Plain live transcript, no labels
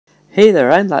Hey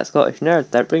there, I'm that Scottish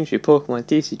nerd that brings you Pokemon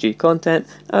TCG content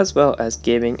as well as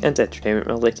gaming and entertainment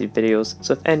related videos,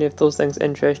 so if any of those things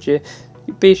interest you,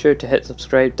 be sure to hit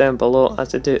subscribe down below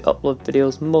as I do upload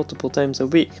videos multiple times a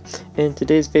week. In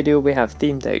today's video we have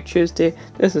Theme Deck Tuesday.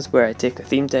 This is where I take a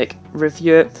theme deck,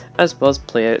 review it, as well as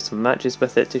play out some matches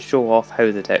with it to show off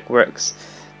how the deck works.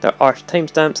 There are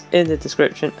timestamps in the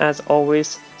description as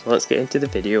always, so let's get into the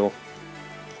video.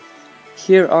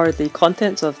 Here are the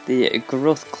contents of the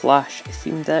Growth Clash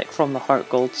theme deck from the Heart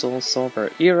Gold Soul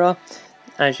Silver era.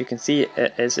 As you can see,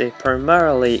 it is a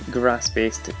primarily grass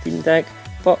based theme deck,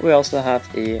 but we also have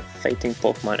a fighting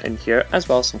Pokemon in here as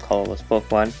well as some colourless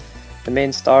Pokemon. The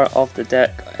main star of the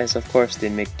deck is of course the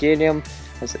Maganium,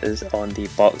 as it is on the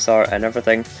box art and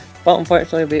everything, but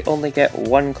unfortunately we only get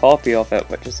one copy of it,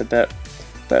 which is a bit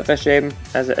of a shame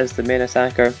as it is the main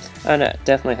attacker, and it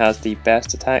definitely has the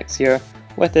best attacks here,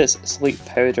 with its Sleep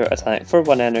Powder attack for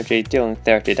 1 energy, dealing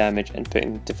 30 damage and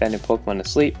putting defending Pokemon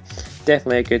asleep.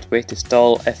 Definitely a good way to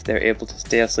stall if they're able to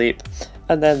stay asleep.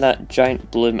 And then that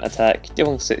Giant Bloom attack,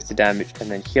 dealing 60 damage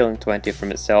and then healing 20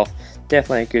 from itself.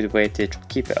 Definitely a good way to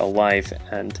keep it alive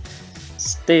and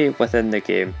stay within the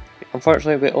game.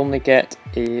 Unfortunately we only get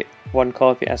one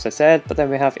copy as I said, but then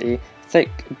we have a thick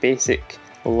basic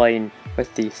line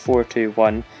with the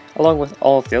 421. Along with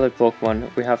all of the other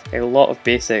Pokemon, we have a lot of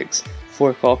basics,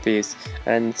 4 copies,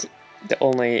 and the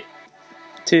only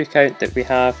 2 count that we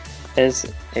have is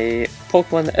a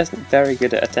Pokemon that isn't very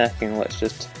good at attacking, let's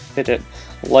just put it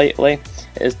lightly.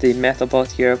 It is the Metabot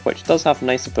here, which does have a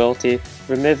nice ability,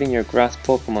 removing your grass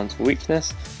Pokemon's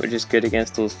weakness, which is good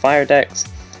against those fire decks,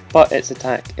 but its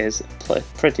attack is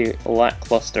pretty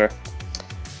lackluster.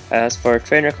 As for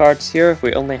trainer cards here,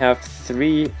 we only have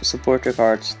 3 supporter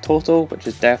cards total, which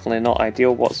is definitely not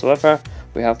ideal whatsoever.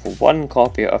 We have 1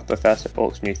 copy of Professor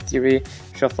Oak's New Theory.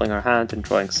 Shuffling our hand and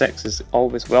drawing 6 is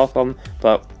always welcome,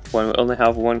 but when we only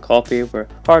have 1 copy, we're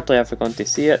hardly ever going to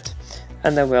see it.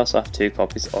 And then we also have 2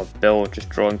 copies of Bill, just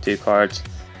drawing 2 cards.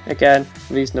 Again,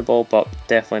 reasonable, but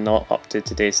definitely not up to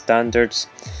today's standards.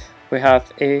 We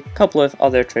have a couple of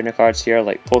other trainer cards here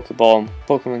like Pokeball and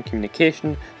Pokemon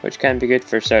Communication, which can be good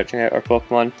for searching out our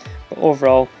Pokemon, but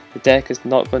overall the deck is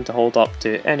not going to hold up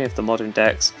to any of the modern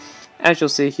decks. As you'll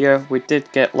see here, we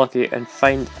did get lucky and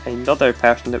find another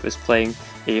person that was playing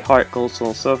a Heart Gold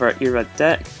Soul Silver era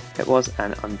deck. It was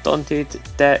an Undaunted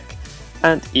deck,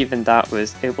 and even that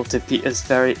was able to beat us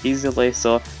very easily,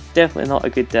 so definitely not a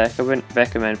good deck. I wouldn't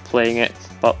recommend playing it,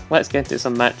 but let's get into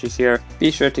some matches here. Be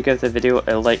sure to give the video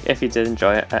a like if you did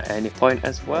enjoy it at any point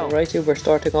as well. Alrighty, we're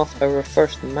starting off our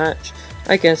first match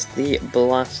against the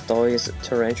Blastoise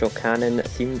Torrential Cannon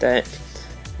theme deck.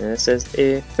 This is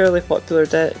a fairly popular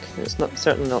deck. It's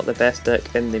certainly not the best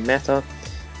deck in the meta,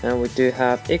 and we do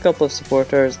have a couple of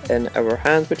supporters in our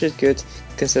hand, which is good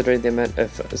considering the amount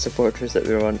of supporters that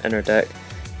we run in our deck.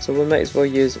 So we might as well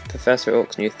use Professor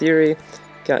Oak's New Theory,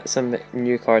 get some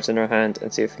new cards in our hand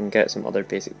and see if we can get some other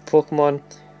basic Pokemon.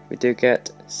 We do get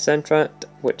Sentret,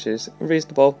 which is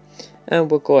reasonable,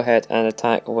 and we'll go ahead and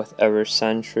attack with our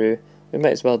Sandshrew. We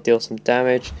might as well deal some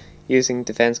damage. Using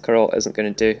Defense Curl isn't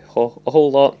going to do a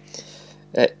whole lot.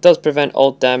 It does prevent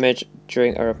all damage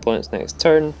during our opponent's next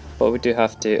turn, but we do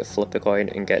have to flip a coin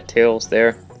and get tails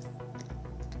there.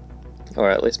 Or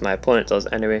at least my opponent does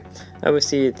anyway. And we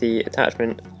see the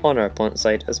attachment on our opponent's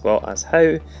side as well as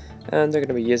how. And they're going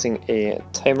to be using a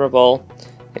Timer Ball.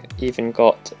 It even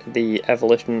got the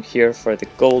evolution here for the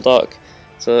Golduck.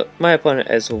 So my opponent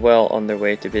is well on their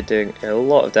way to be doing a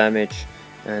lot of damage,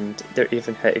 and they're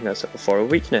even hitting us for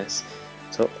weakness.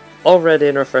 So already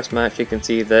in our first match you can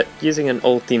see that using an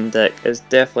old team deck is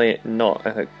definitely not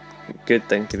a good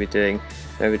thing to be doing.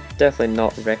 I would definitely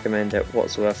not recommend it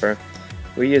whatsoever.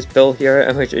 We use Bill here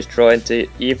and we just draw into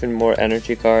even more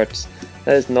energy cards.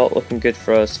 That is not looking good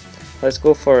for us. Let's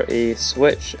go for a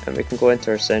switch and we can go into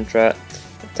our Sentret,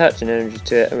 attach an energy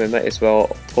to it, and we might as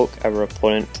well poke our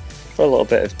opponent for a little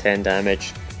bit of 10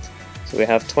 damage. So we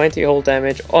have 20 whole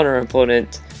damage on our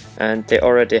opponent, and they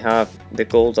already have the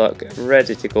Golduck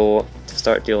ready to go to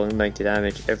start dealing 90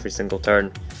 damage every single turn.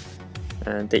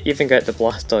 And they even get the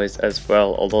Blastoise as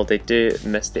well, although they do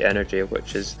miss the energy,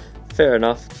 which is fair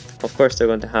enough. Of course they're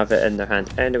going to have it in their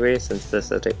hand anyway, since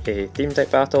this is a theme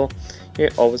deck battle. You're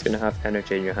always going to have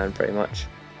energy in your hand pretty much.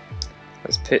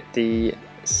 Let's put the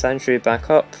Sandshrew back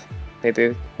up.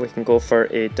 Maybe we can go for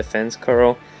a Defense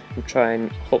Curl and try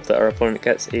and hope that our opponent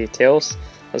gets a Tails.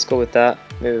 Let's go with that.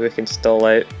 Maybe we can stall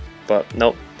out, but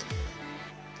nope.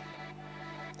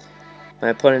 My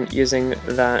opponent using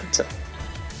that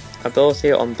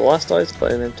ability on Blastoise,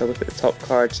 letting them to look at the top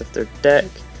cards of their deck.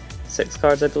 6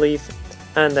 cards I believe.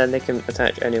 and then they can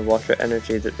attach any water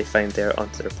energy that they find there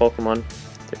onto their Pokemon.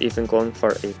 They're even going for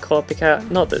a copycat,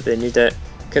 not that they need it,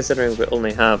 considering we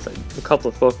only have a couple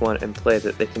of Pokemon in play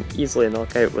that they can easily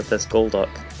knock out with this Golduck.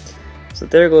 So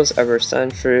there goes our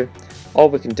Sandshrew. All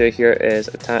we can do here is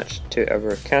attach to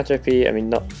our Caterpie. I mean,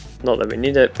 not that we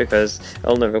need it because it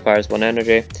only requires 1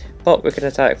 energy, but we can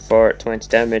attack for 20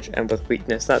 damage, and with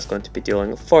weakness that's going to be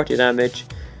dealing 40 damage.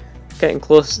 Getting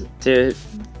close to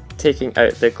taking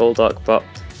out the Golduck, but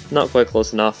not quite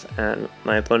close enough, and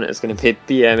my opponent is going to be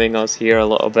BMing us here a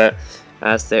little bit,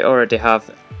 as they already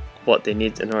have what they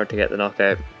need in order to get the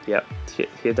knockout. Yep,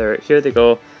 here they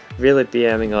go, really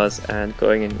BMing us and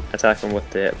going and attacking with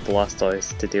the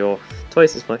Blastoise to deal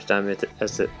twice as much damage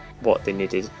as what they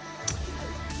needed.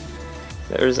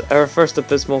 There's our first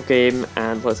abysmal game,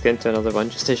 and let's get into another one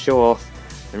just to show off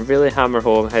and really hammer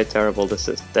home how terrible this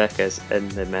deck is in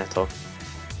the meta.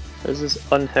 This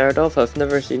is unheard of. I've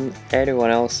never seen anyone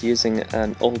else using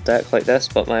an old deck like this,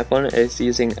 but my opponent is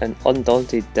using an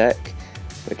Undaunted deck,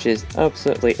 which is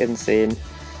absolutely insane.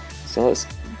 So let's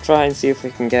try and see if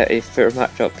we can get a fair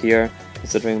matchup here,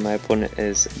 considering my opponent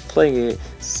is playing a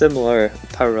similar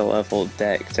power level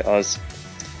deck to us.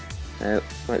 Now,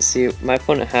 let's see, my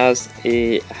opponent has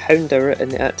a Houndour in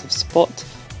the active spot.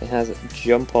 It has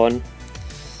Jump On.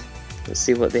 Let's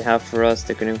see what they have for us.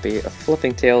 They're going to be a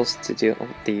Flipping Tails to deal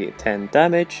the 10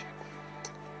 damage.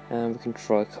 And we can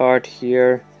draw a card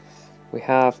here. We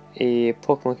have a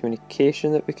Pokemon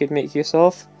Communication that we could make use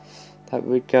of. That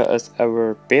would get us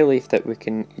our Bayleaf that we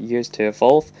can use to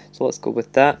evolve. So let's go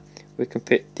with that. We can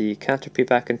put the Caterpie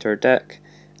back into our deck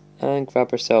and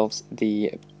grab ourselves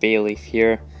the Bayleaf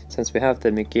here. Since we have the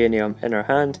Maganium in our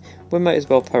hand, we might as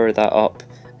well power that up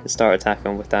and start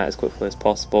attacking with that as quickly as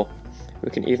possible. We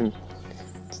can even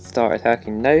start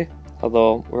attacking now,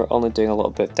 although we're only doing a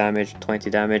little bit of damage, 20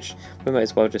 damage. We might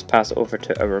as well just pass it over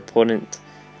to our opponent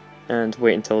and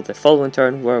wait until the following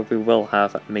turn where we will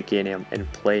have Maganium in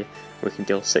play. We can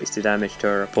deal 60 damage to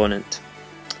our opponent.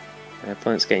 Our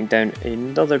opponent's getting down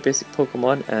another basic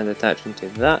Pokemon and attaching to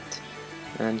that,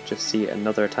 and just see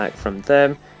another attack from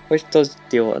them, which does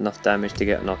deal enough damage to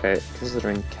get a knockout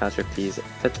considering Caterpie's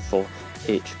pitiful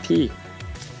HP.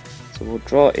 So we'll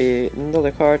draw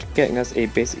another card, getting us a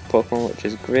basic Pokemon, which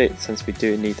is great since we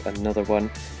do need another one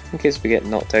in case we get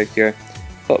knocked out here.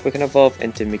 But we can evolve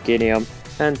into Maganium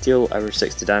and deal our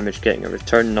 60 damage, getting a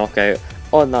return knockout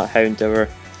on that Houndour.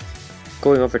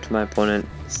 Going over to my opponent,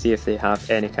 see if they have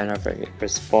any kind of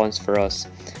response for us.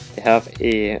 They have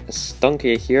a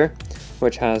Stunky here,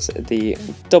 which has the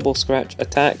double scratch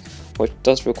attack, which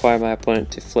does require my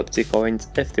opponent to flip 2 coins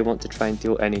if they want to try and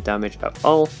deal any damage at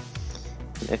all.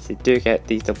 And if they do get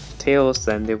these double tails,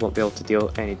 then they won't be able to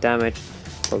deal any damage.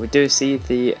 But we do see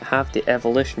they have the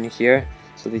evolution here,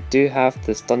 so they do have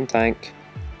the Stun Tank.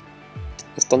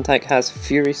 The Stun Tank has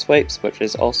Fury Swipes, which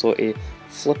is also a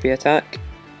flippy attack.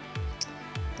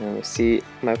 And we see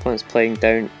my opponent's playing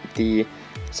down the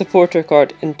supporter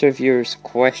card, Interviewer's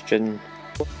Question.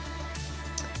 So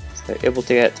they're able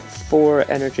to get 4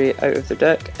 energy out of their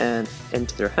deck and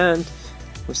into their hand.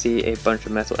 We see a bunch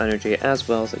of metal energy as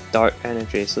well as a dark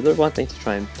energy, so they're wanting to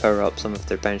try and power up some of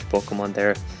their bench Pokemon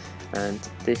there. And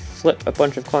they flip a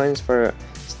bunch of coins for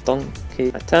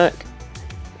Stunky attack,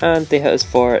 and they hit us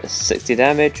for 60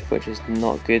 damage, which is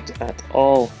not good at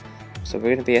all. So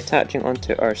we're going to be attaching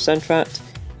onto our Sentrat,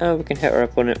 and we can hit our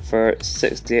opponent for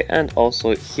 60 and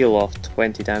also heal off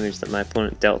 20 damage that my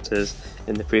opponent dealt to us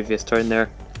in the previous turn there.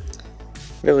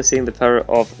 Really seeing the power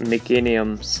of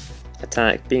Maganium's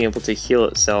attack being able to heal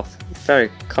itself,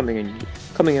 coming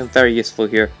in very useful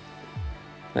here.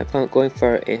 My opponent going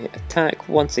for an attack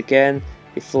once again.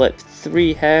 They flip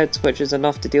 3 heads, which is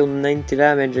enough to deal 90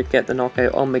 damage and get the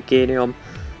knockout on Maganium.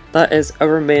 That is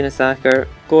our main attacker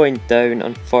going down,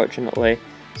 unfortunately.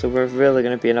 So we're really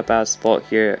going to be in a bad spot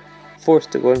here.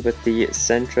 Forced to go in with the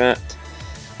Sentrat.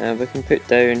 And we can put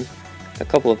down a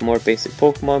couple of more basic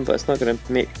Pokemon, but it's not going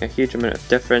to make a huge amount of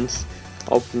difference.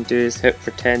 All we can do is hit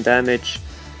for 10 damage,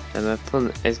 and my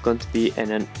opponent is going to be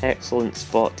in an excellent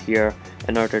spot here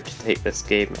in order to take this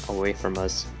game away from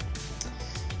us.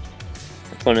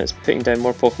 My opponent is putting down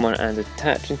more Pokemon and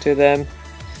attaching to them,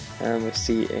 and we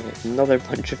see another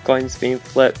bunch of coins being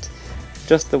flipped.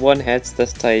 Just the 1 heads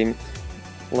this time,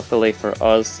 luckily for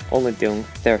us, only dealing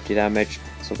 30 damage,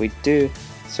 so we do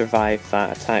survive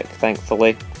that attack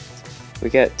thankfully. We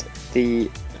get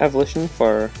the evolution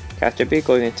for Caterpie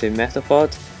going into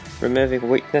Metapod. Removing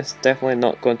weakness, definitely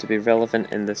not going to be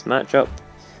relevant in this matchup,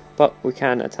 but we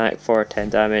can attack for 10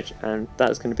 damage, and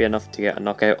that's going to be enough to get a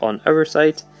knockout on our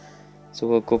side. So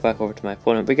we'll go back over to my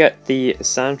opponent. We get the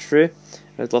Sandshrew,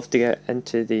 I'd love to get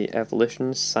into the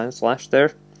evolution Sand Slash there.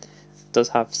 It does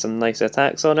have some nice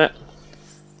attacks on it.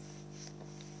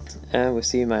 And we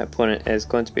see my opponent is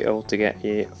going to be able to get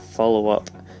a follow-up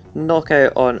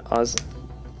knockout on us.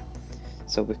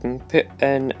 So we can put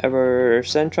in our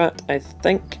Sentrat, I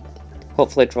think.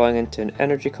 Hopefully drawing into an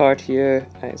energy card here.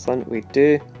 Excellent, we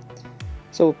do.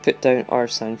 So we'll put down our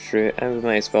Sandshrew and we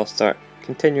might as well start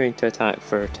continuing to attack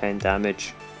for 10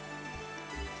 damage.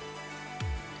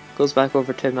 Goes back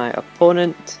over to my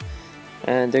opponent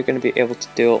and they're going to be able to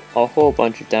deal a whole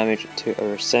bunch of damage to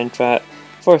our Sentrat.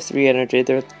 For 3 energy,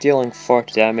 they're dealing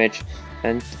 40 damage,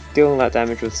 and dealing that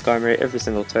damage with Skarmory every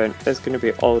single turn is going to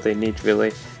be all they need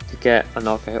really to get a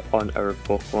knockout on our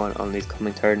Pokemon on these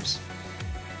coming turns.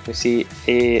 We see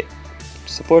a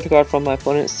supporter card from my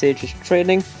opponent, Sage's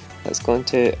Training, that's going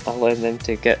to allow them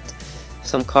to get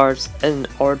some cards in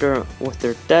order with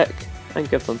their deck and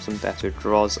give them some better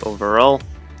draws overall.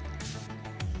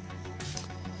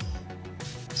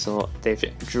 So they've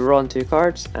drawn 2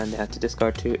 cards and they had to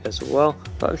discard 2 as well,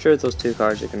 but I'm sure those 2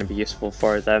 cards are going to be useful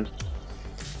for them.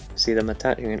 See them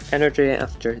attacking an energy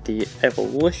after the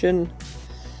evolution,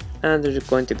 and they're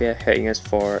going to be hitting us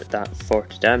for that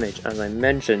 40 damage as I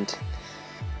mentioned.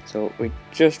 So we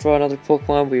just draw another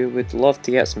Pokemon. We would love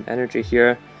to get some energy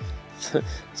here.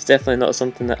 It's definitely not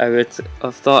something that I would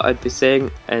have thought I'd be saying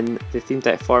in the theme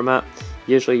deck format.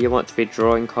 Usually you want to be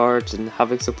drawing cards and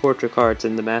having supporter cards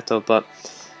in the meta, but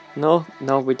no,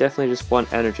 we definitely just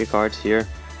want energy cards here.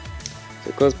 So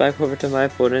it goes back over to my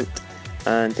opponent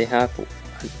and they have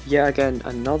yet again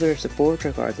another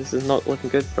supporter card. This is not looking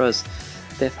good for us.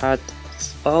 They've had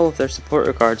all of their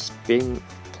supporter cards being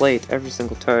played every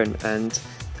single turn, and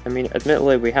I mean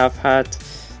admittedly we have had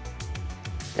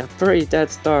a pretty dead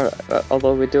start,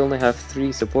 although we do only have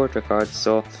 3 supporter cards,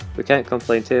 so we can't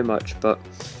complain too much, but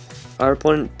our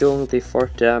opponent dealing the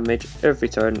 40 damage every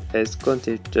turn is going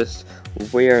to just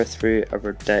wear through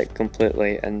our deck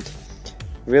completely and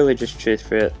really just chew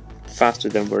through it faster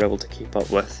than we're able to keep up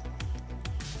with.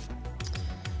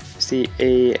 We see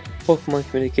a Pokemon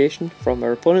communication from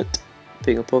our opponent,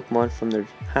 putting a Pokemon from their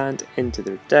hand into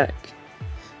their deck,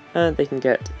 and they can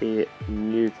get a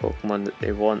new Pokemon that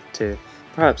they want to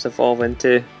perhaps evolve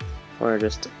into, or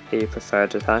just a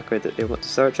preferred attacker that they want to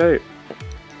search out.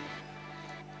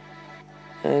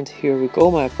 And here we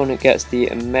go, my opponent gets the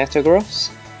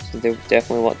Metagross, so they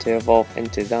definitely want to evolve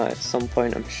into that at some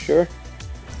point I'm sure.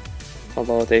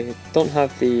 Although they don't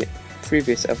have the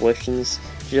previous evolutions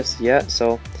just yet,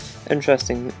 so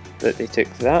interesting that they took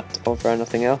that over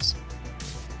anything else.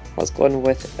 Let's go on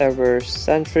with our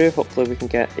Sandshrew, hopefully we can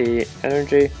get a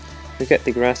energy. We get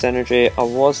the grass energy. I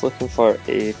was looking for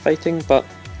a fighting, but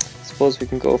I suppose we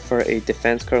can go for a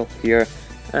defense curl here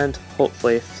and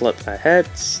hopefully flip our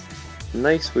heads.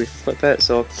 Nice, we flip it,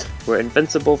 so we're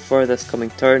invincible for this coming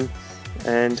turn,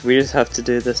 and we just have to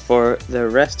do this for the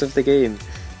rest of the game.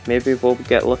 Maybe we'll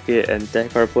get lucky and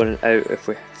deck our opponent out if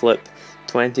we flip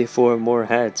 24 more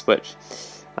heads, which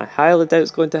I highly doubt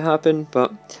is going to happen,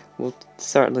 but we'll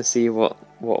certainly see what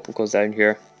goes down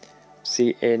here.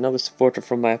 See another supporter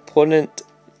from my opponent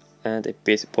and a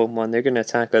basic Pokemon. They're going to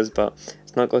attack us, but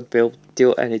it's not going to be able to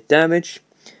deal any damage.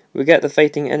 We get the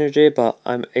fighting energy, but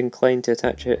I'm inclined to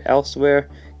attach it elsewhere,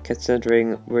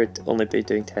 considering we'd only be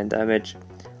doing 10 damage.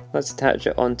 Let's attach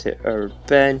it onto our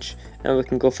bench, and we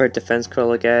can go for a defense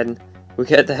curl again. We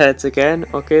get the heads again.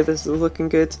 Okay, this is looking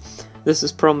good. This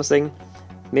is promising.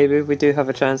 Maybe we do have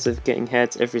a chance of getting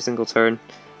heads every single turn,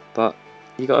 but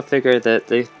you gotta figure that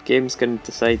the game's gonna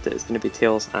decide that it's gonna be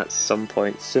tails at some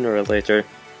point, sooner or later.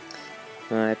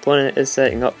 My opponent is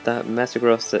setting up that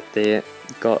Metagross that they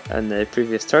got in the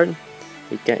previous turn.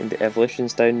 They're getting the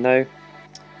evolutions down now,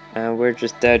 and we're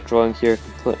just dead drawing here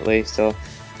completely, so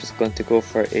I'm just going to go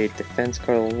for a defense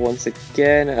curl once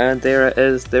again, and there it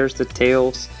is, there's the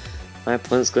tails. My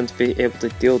opponent's going to be able to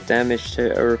deal damage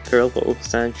to our poor little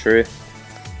Sandshrew.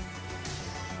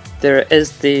 There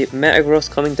is the Metagross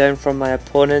coming down from my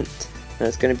opponent, and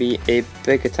it's going to be a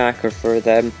big attacker for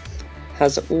them.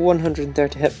 Has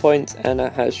 130 hit points and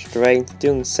it has strength,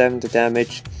 doing 70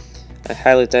 damage. I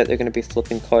highly doubt they're going to be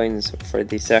flipping coins for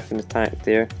the second attack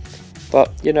there,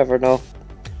 but you never know.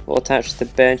 We'll attach the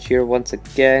bench here once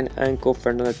again and go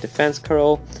for another defense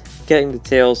curl, getting the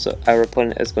tails, so our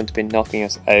opponent is going to be knocking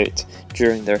us out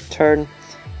during their turn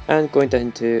and going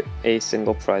down to a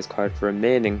single prize card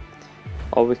remaining.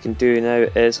 All we can do now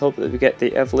is hope that we get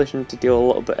the evolution to deal a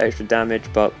little bit extra damage,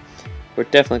 but we're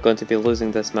definitely going to be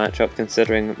losing this matchup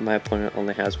considering my opponent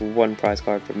only has 1 prize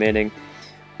card remaining.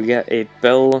 We get a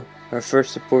Bill, our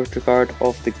first supporter card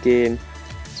of the game,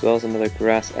 as well as another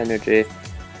grass energy.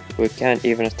 We can't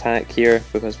even attack here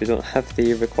because we don't have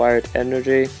the required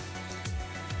energy.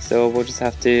 So we'll just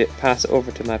have to pass it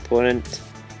over to my opponent.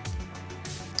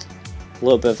 A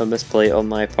little bit of a misplay on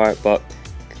my part, but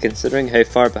considering how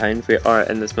far behind we are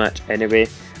in this match anyway,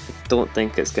 I don't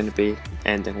think it's going to be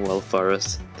ending well for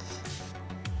us.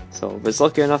 So I was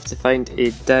lucky enough to find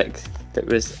a deck that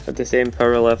was at the same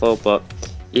power level, but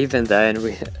even then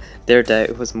their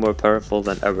deck was more powerful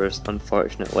than ours,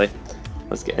 unfortunately.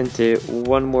 Let's get into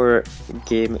one more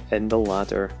game in the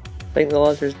ladder. I think the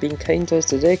ladder has been kind to us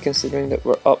today, considering that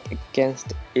we're up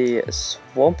against a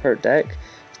Swampert deck.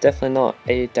 It's definitely not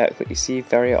a deck that you see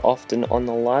very often on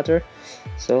the ladder,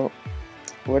 so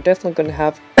we're definitely going to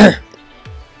have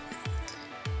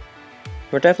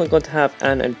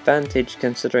an advantage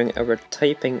considering our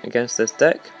typing against this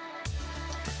deck.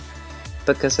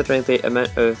 But considering the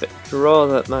amount of draw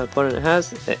that my opponent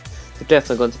has, they're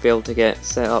definitely going to be able to get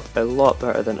set up a lot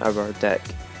better than our deck.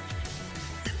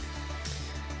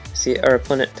 See our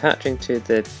opponent attaching to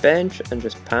the bench and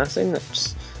just passing.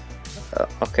 That's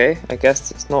okay. I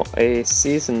guess it's not a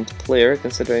seasoned player,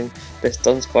 considering this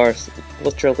Dunsparce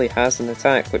literally has an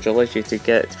attack which allows you to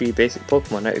get 3 basic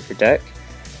Pokemon out of your deck.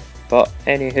 But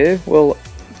anywho, we'll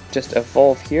just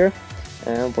evolve here,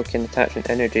 and we can attach an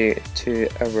energy to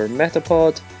our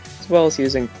Metapod, as well as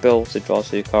using Bill to draw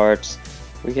 2 cards.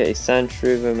 We get a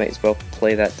Sandshrew, we might as well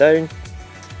play that down.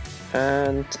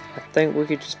 And I think we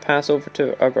could just pass over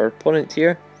to our opponent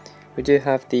here. We do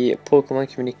have the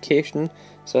Pokemon Communication,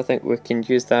 so I think we can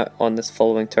use that on this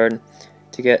following turn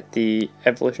to get the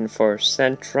evolution for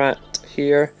Sentrat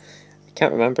here. I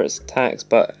can't remember its attacks,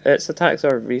 but its attacks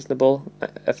are reasonable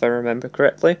if I remember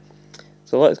correctly.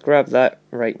 So let's grab that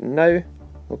right now.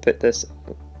 We'll put this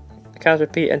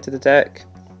Caterpie into the deck.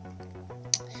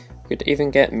 We could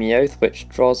even get Meowth, which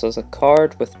draws us a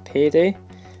card with Payday,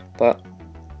 but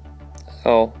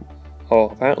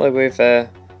apparently we've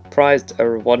prized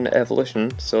our 1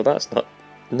 evolution, so that's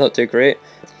not too great.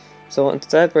 So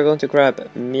instead we're going to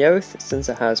grab Meowth since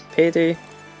it has Payday.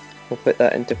 We'll put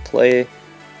that into play,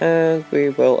 and we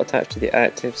will attach to the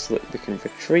active so that we can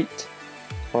retreat,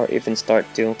 or even start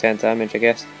dealing 10 damage, I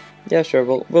guess. Yeah, sure,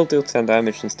 we'll deal 10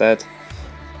 damage instead.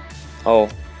 Oh,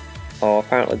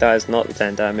 apparently that is not the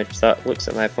 10 damage. That looks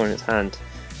at my opponent's hand.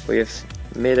 We've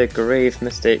made a grave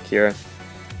mistake here.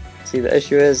 See, the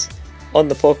issue is, on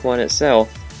the Pokemon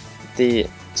itself, the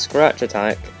scratch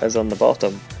attack is on the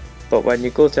bottom, but when you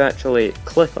go to actually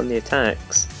click on the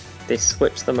attacks, they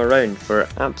switch them around for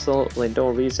absolutely no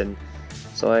reason.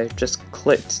 So I just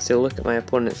clicked to look at my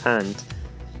opponent's hand,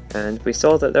 and we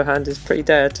saw that their hand is pretty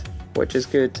dead, which is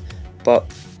good, but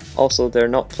also they're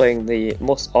not playing the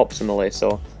most optimally,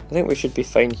 so I think we should be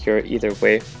fine here either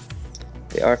way.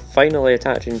 They are finally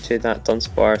attaching to that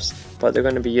Dunsparce, but they're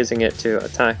going to be using it to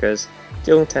attack us,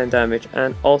 dealing 10 damage,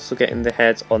 and also getting the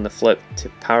heads on the flip to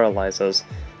paralyze us.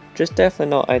 Just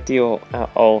definitely not ideal at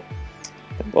all.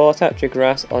 We'll attach a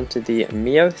grass onto the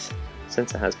Meowth.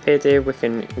 Since it has Payday, we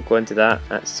can go into that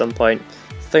at some point.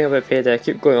 The thing about Payday, I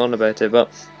keep going on about it,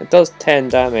 but it does 10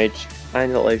 damage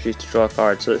and it allows you to draw a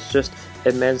card, so it's just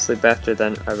immensely better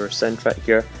than our Sentrat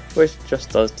here, which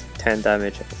just does 10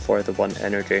 damage for the 1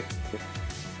 energy.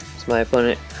 So my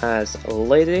opponent has a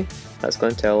Lady. That's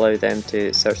going to allow them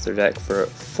to search their deck for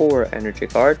 4 energy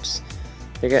cards.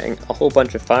 They're getting a whole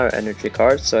bunch of fire energy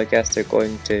cards, so I guess they're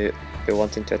going to be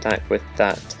wanting to attack with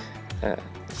that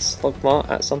Slugma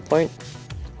at some point,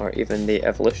 or even the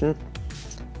evolution.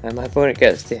 And my opponent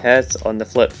gets the heads on the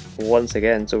flip once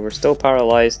again, so we're still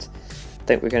paralyzed. I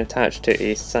think we can attach to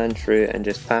a Sandshrew and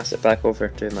just pass it back over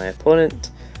to my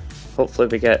opponent. Hopefully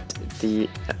we get the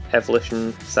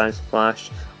evolution, Sand Splash,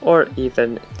 or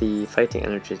even the fighting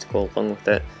energy to go along with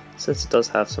it, since it does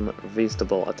have some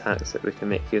reasonable attacks that we can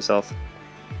make use of.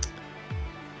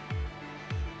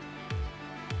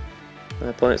 My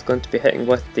opponent's going to be hitting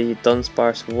with the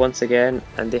Dunsparce once again,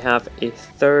 and they have a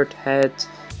 3rd head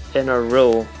in a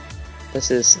row.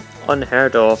 This is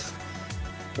unheard of.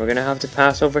 We're going to have to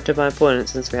pass over to my opponent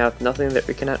since we have nothing that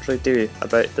we can actually do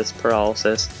about this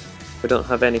paralysis. We don't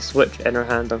have any switch in our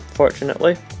hand,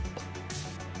 unfortunately.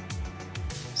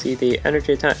 See the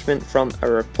energy attachment from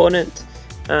our opponent,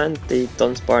 and the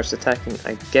Dunsparce attacking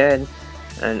again.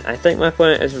 And I think my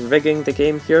opponent is rigging the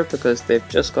game here because they've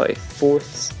just got a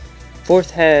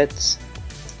 4th heads.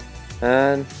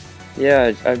 And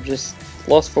yeah, I'm just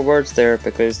lost for words there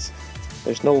because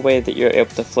there's no way that you're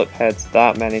able to flip heads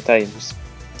that many times.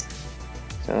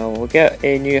 So we'll get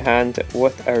a new hand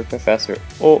with our Professor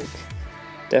Oak.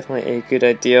 Definitely a good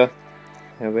idea.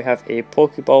 We have a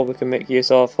Pokeball we can make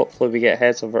use of. Hopefully we get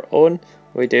heads of our own.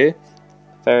 We do.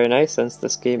 Very nice, since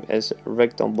this game is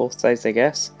rigged on both sides, I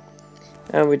guess.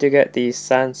 And we do get the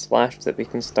Sand Slash that we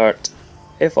can start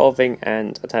evolving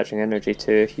and attaching energy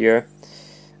to here.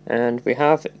 And we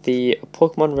have the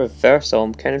Pokemon Reversal.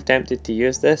 I'm kind of tempted to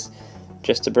use this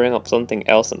just to bring up something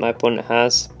else that my opponent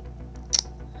has.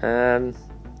 I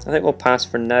think we'll pass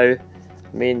for now.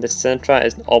 I mean, the Sentrat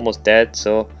is almost dead,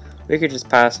 so we could just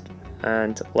pass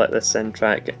and let the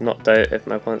Sentrat get knocked out if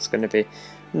my opponent's going to be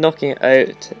knocking it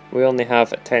out. We only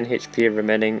have 10 HP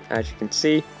remaining, as you can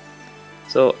see.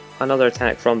 So another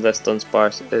attack from this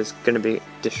Dunsparce is going to be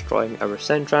destroying our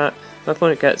Sentrat. My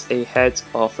opponent gets a heads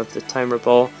off of the Timer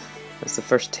Ball. It's the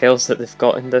first Tails that they've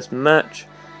got in this match,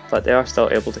 but they are still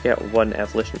able to get one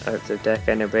evolution out of their deck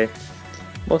anyway.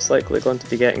 Most likely going to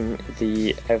be getting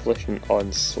the evolution on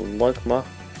Slugma.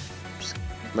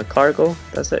 Macargo,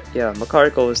 that's it? Yeah,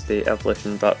 Macargo is the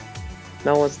evolution, but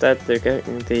now instead they're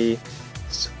getting the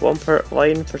Swampert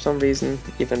line for some reason,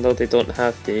 even though they don't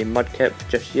have the Mudkip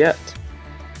just yet.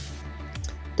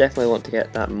 Definitely want to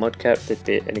get that Mudkip, they'd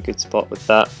be in a good spot with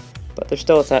that. But they're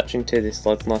still attaching to the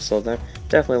Slugma, so they're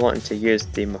definitely wanting to use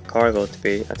the Macargo to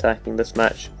be attacking this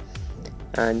match.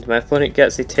 And my opponent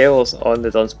gets the Tails on the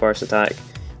Dunsparce attack.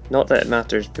 Not that it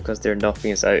matters because they're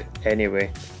knocking us out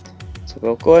anyway. So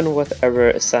we'll go in with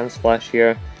our Sand Splash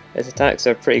here. Its attacks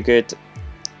are pretty good.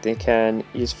 They can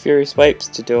use Fury Swipes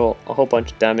to do a whole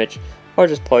bunch of damage, or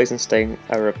just Poison Sting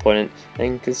our opponent.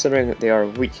 And considering that they are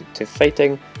weak to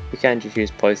fighting, we can just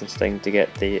use Poison Sting to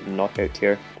get the knockout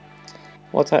here.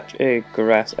 We'll attach a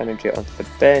Grass Energy onto the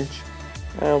bench,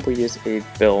 and we'll use a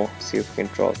Bill, see if we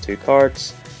can draw 2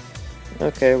 cards.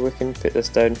 Okay, we can put this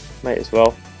down, might as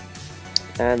well.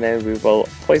 And then we will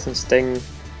Poison Sting,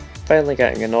 finally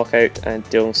getting a knockout and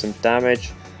dealing some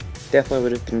damage. Definitely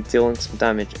would have been dealing some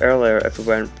damage earlier if we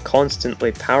weren't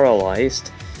constantly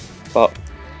paralysed, but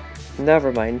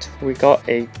never mind. We got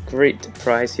a great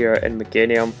prize here in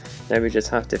Maganium. Now we just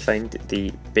have to find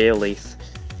the Bayleaf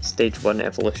Stage 1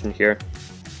 evolution here.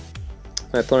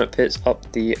 My opponent puts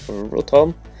up the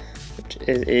Rotom, which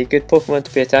is a good Pokemon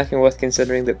to be attacking with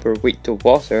considering that we're weak to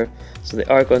water, so they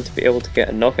are going to be able to get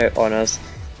a knockout on us,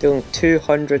 dealing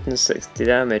 260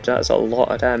 damage. That's a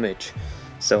lot of damage,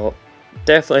 so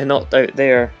definitely knocked out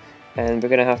there, and we're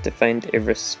going to have to find a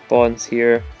response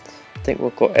here. I think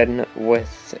we'll go in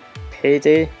with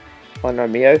Payday on our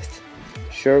Meowth.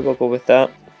 Sure, we'll go with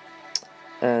that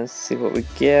and see what we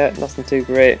get. Nothing too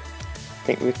great. I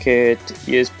think we could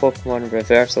use Pokemon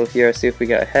Reversal here, see if we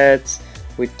get heads.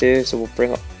 We do, so we'll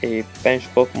bring up a bench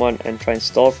Pokemon and try and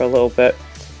stall for a little bit,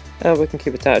 and we can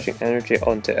keep attaching energy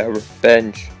onto our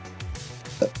bench.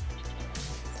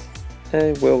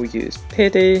 And we'll use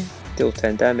Payday, deal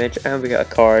 10 damage, and we get a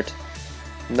card.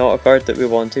 Not a card that we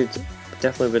wanted,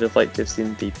 definitely would have liked to have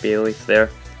seen the Bayleaf there.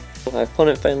 My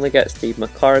opponent finally gets the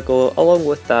Macargo along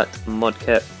with that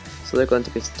Mudkip, so they're going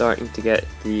to be starting to get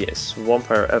the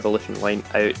Swampert evolution line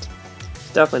out.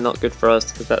 It's definitely not good for us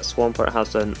because that Swampert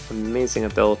has an amazing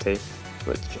ability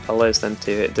which allows them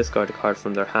to discard a card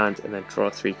from their hand and then draw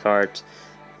 3 cards.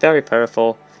 Very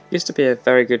powerful. Used to be a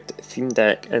very good theme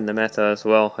deck in the meta as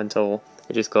well until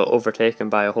it just got overtaken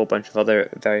by a whole bunch of other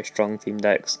very strong theme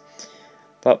decks.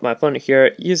 But my opponent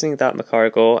here, using that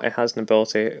Macargo, it has an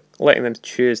ability letting them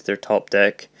choose their top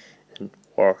deck,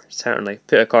 or certainly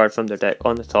put a card from their deck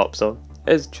on the top, so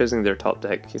it is choosing their top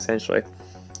deck essentially.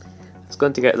 It's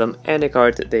going to get them any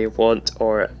card that they want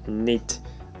or need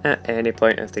at any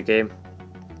point of the game.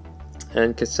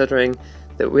 And considering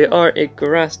that we are a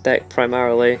grass deck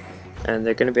primarily, and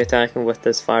they're going to be attacking with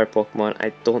this fire Pokemon,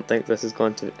 I don't think this is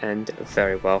going to end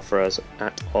very well for us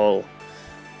at all.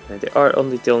 Now, they are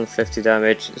only dealing 50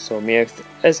 damage, so Meowth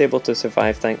is able to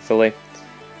survive thankfully,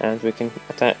 and we can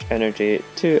attach energy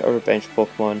to our bench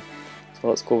Pokemon. So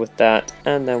let's go with that,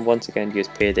 and then once again use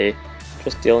Payday,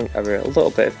 just dealing a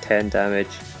little bit of 10 damage,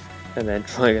 and then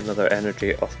drawing another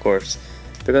energy of course.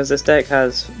 Because this deck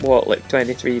has, what, like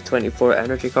 23-24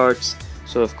 energy cards,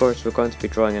 so of course we're going to be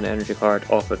drawing an energy card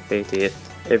off of Payday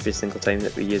every single time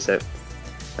that we use it.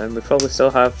 And we probably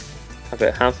still have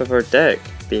about half of our deck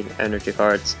being energy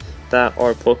cards, that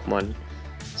or Pokemon.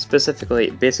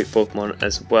 Specifically basic Pokemon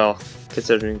as well,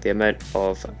 considering the amount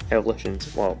of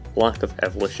evolutions, well, lack of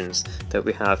evolutions that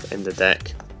we have in the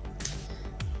deck.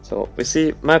 So we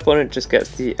see my opponent just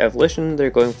gets the evolution, they're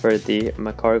going for the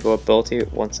Macargo ability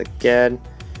once again,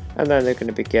 and then they're going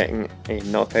to be getting a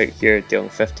knockout here, dealing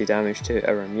 50 damage to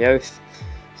our Meowth.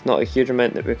 It's not a huge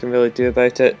amount that we can really do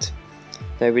about it.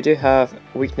 Now we do have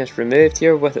weakness removed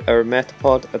here with our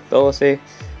Metapod ability,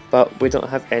 but we don't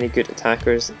have any good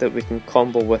attackers that we can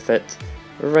combo with it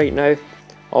right now.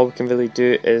 All we can really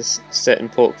do is sit and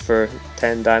poke for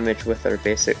 10 damage with our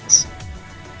basics.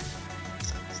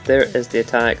 So there is the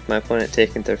attack, my opponent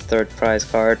taking their third prize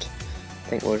card. I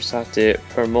think we'll just have to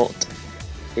promote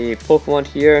a Pokemon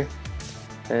here,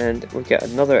 and we get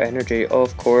another energy,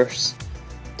 of course.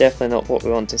 Definitely not what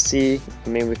we want to see. I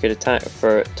mean, we could attack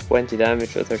for 20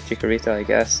 damage with our Chikorita, I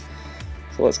guess.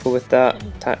 So let's go with that,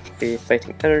 attach a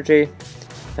fighting energy,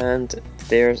 and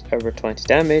there's our 20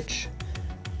 damage.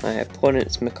 My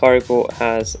opponent's Macargo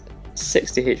has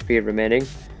 60 HP remaining,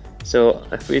 so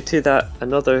if we do that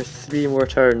another 3 more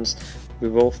turns, we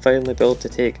will finally be able to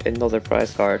take another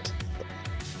prize card.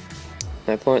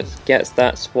 My opponent gets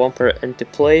that Swampert into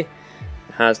play, it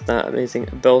has that amazing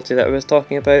ability that I was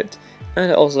talking about,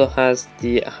 and it also has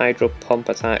the Hydro Pump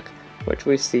attack, which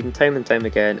we've seen time and time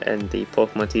again in the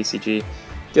Pokemon TCG,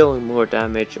 dealing more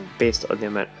damage based on the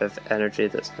amount of energy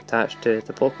that's attached to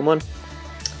the Pokemon.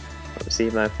 We see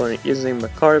my opponent using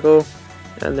Macargo,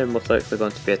 and they're most likely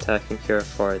going to be attacking here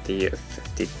for the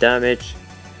 50 damage.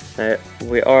 Now,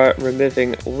 we are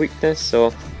removing weakness,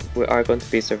 so we are going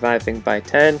to be surviving by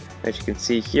 10. As you can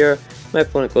see here, my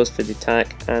opponent goes for the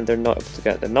attack and they're not able to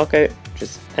get the knockout, which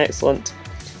is excellent.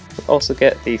 We also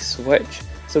get the switch,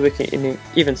 so we can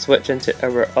even switch into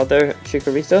our other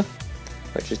Chikorita,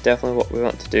 which is definitely what we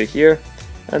want to do here.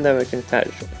 And then we can attach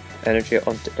energy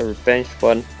onto our benched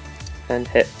one and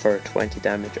hit for 20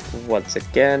 damage once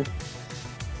again,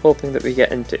 hoping that we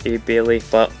get into a Bailey,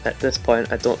 but at this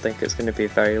point I don't think it's going to be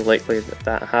very likely that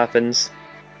that happens.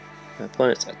 My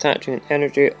opponent's attaching an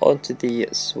energy onto the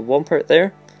Swampert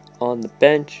there on the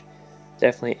bench.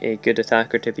 Definitely a good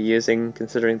attacker to be using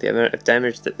considering the amount of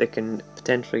damage that they can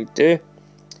potentially do.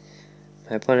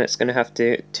 My opponent's going to have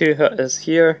to 2-hit us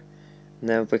here, and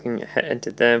then we can hit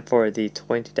into them for the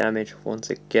 20 damage once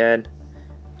again.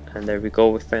 And there we go,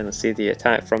 we finally see the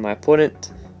attack from my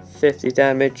opponent, 50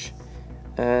 damage,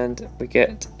 and we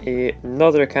get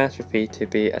another Caterpie to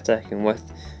be attacking with.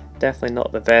 Definitely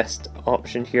not the best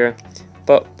option here,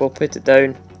 but we'll put it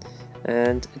down,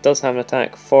 and it does have an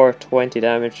attack for 20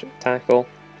 damage tackle,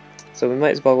 so we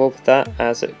might as well go with that,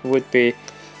 as it would be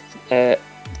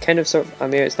kind of I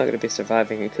mean, it's not going to be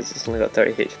surviving because it's only got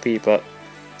 30 HP, but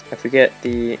if we get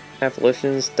the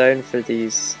evolutions down for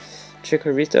these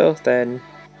Chikorita, then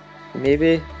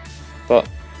maybe, but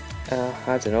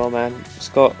I don't know, man. It's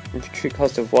got retreat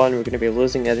cost of 1, we're going to be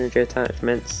losing energy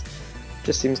attachments,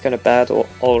 just seems kind of bad all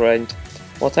around.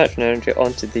 We'll attach an energy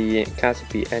onto the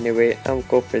Caterpie anyway, and we'll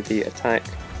go for the attack,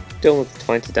 dealing with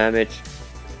 20 damage.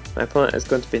 My opponent is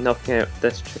going to be knocking out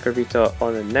this Chikorita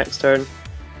on the next turn,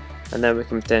 and then we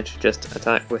can potentially just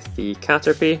attack with the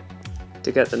Caterpie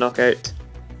to get the knockout.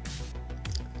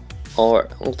 Or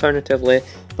alternatively,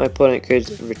 my opponent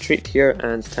could retreat here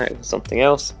and attack with something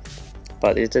else,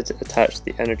 but they did attach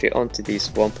the energy onto the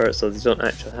Swampert, so they don't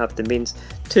actually have the means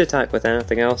to attack with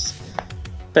anything else.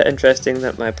 Bit interesting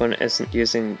that my opponent isn't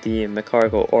using the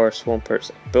Macargo or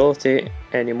Swampert's ability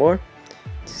anymore.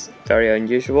 It's very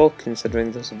unusual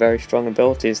considering those very strong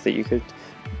abilities that you could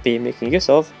be making use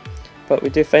of. But we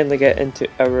do finally get into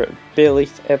our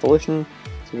Bayleaf evolution,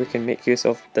 so we can make use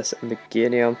of this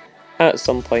Maganium at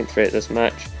some point throughout this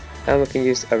match, and we can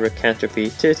use our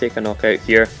Caterpie to take a knockout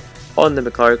here on the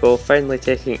Macargo, finally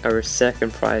taking our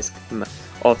second prize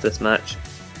of this match.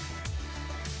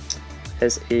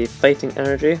 Is a fighting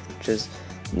energy, which is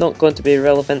not going to be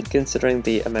relevant considering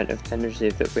the amount of energy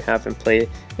that we have in play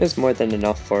is more than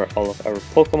enough for all of our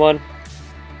Pokemon.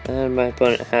 And my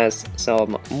opponent has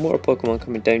some more Pokemon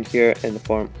coming down here in the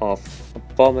form of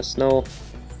Abomasnow,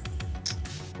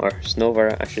 or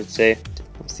Snover I should say.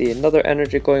 We see another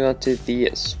energy going on to the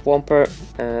Swampert,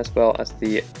 as well as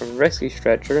the Rescue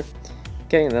Stretcher,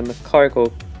 getting the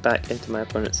Macargo back into my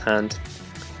opponent's hand.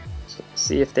 So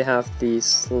see if they have the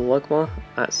Slugma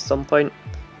at some point.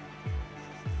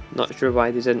 Not sure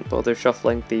why they didn't bother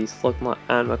shuffling the Slugma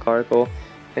and Macargo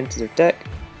into their deck,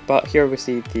 but here we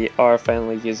see they are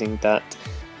finally using that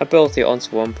ability on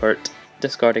Swampert,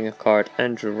 discarding a card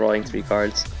and drawing 3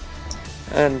 cards.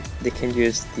 And they can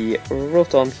use the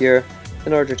Rotom here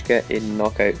in order to get a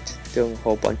knockout, dealing a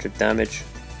whole bunch of damage.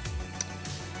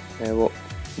 Now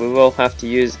we will have to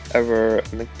use our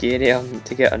Maganium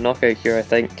to get a knockout here, I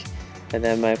think, and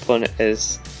then my opponent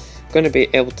is going to be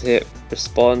able to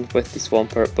respond with the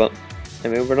Swampert, but I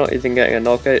mean, we're not even getting a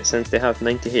knockout since they have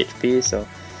 90 HP, so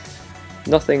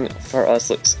nothing for us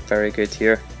looks very good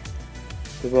here.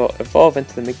 We will evolve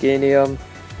into the Maganium,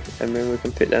 and then we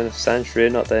can put down a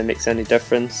Sandshrew, not that it makes any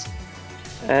difference,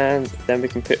 and then we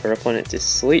can put our opponent to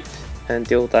sleep and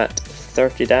deal that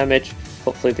 30 damage.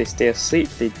 Hopefully they stay asleep,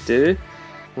 they do.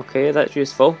 Okay, that's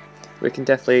useful. We can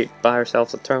definitely buy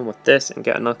ourselves a turn with this and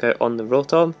get a knockout on the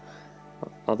Rotom,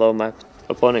 although my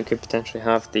opponent could potentially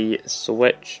have the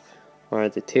switch or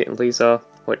the Tate & Lisa,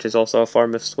 which is also a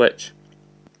form of switch.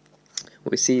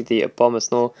 We see the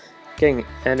Abomasnow getting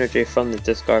energy from the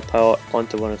discard pile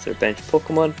onto one of their bench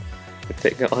Pokemon. They're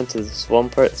putting it onto the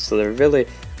Swampert, so they're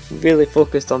really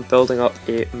focused on building up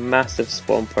a massive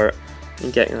Swampert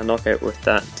and getting a knockout with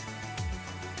that.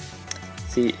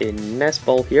 See a Nest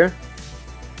Ball here.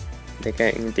 They're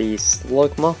getting the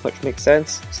Slugma, which makes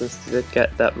sense since they did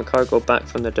get that Macargo back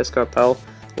from the discard pile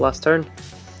last turn.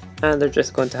 And they're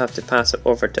just going to have to pass it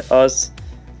over to us.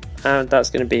 And that's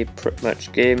going to be pretty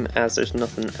much game, as there's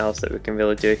nothing else that we can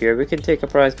really do here. We can take a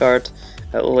prize card,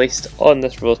 at least on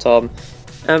this Rotom,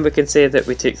 and we can say that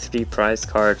we took 3 prize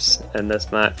cards in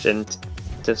this match, and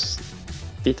just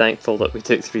be thankful that we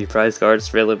took 3 prize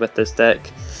cards really with this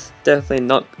deck. Definitely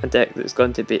not a deck that's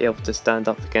going to be able to stand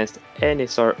up against any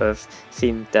sort of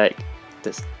themed deck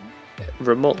that's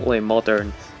remotely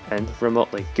modern and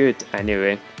remotely good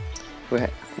anyway.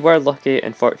 We're lucky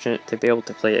and fortunate to be able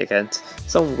to play against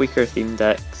some weaker theme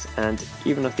decks, and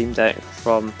even a theme deck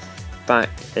from back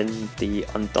in the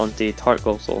Undaunted Heart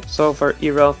Gold Soul Silver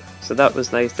era, so that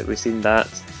was nice that we've seen that.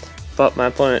 But my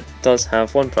opponent does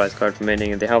have 1 prize card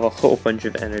remaining, and they have a whole bunch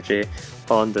of energy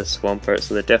on the Swampert,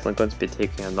 so they're definitely going to be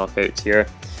taking a knockout here.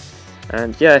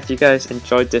 And yeah, if you guys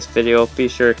enjoyed this video, be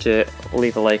sure to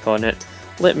leave a like on it.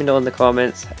 Let me know in the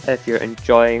comments if you're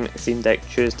enjoying Theme Deck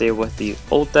Tuesday with the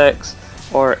old decks,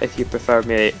 or if you prefer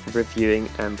me reviewing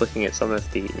and looking at some of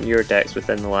the newer decks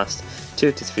within the last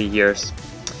 2 to 3 years.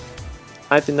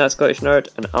 I've been That Scottish Nerd,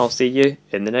 and I'll see you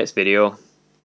in the next video.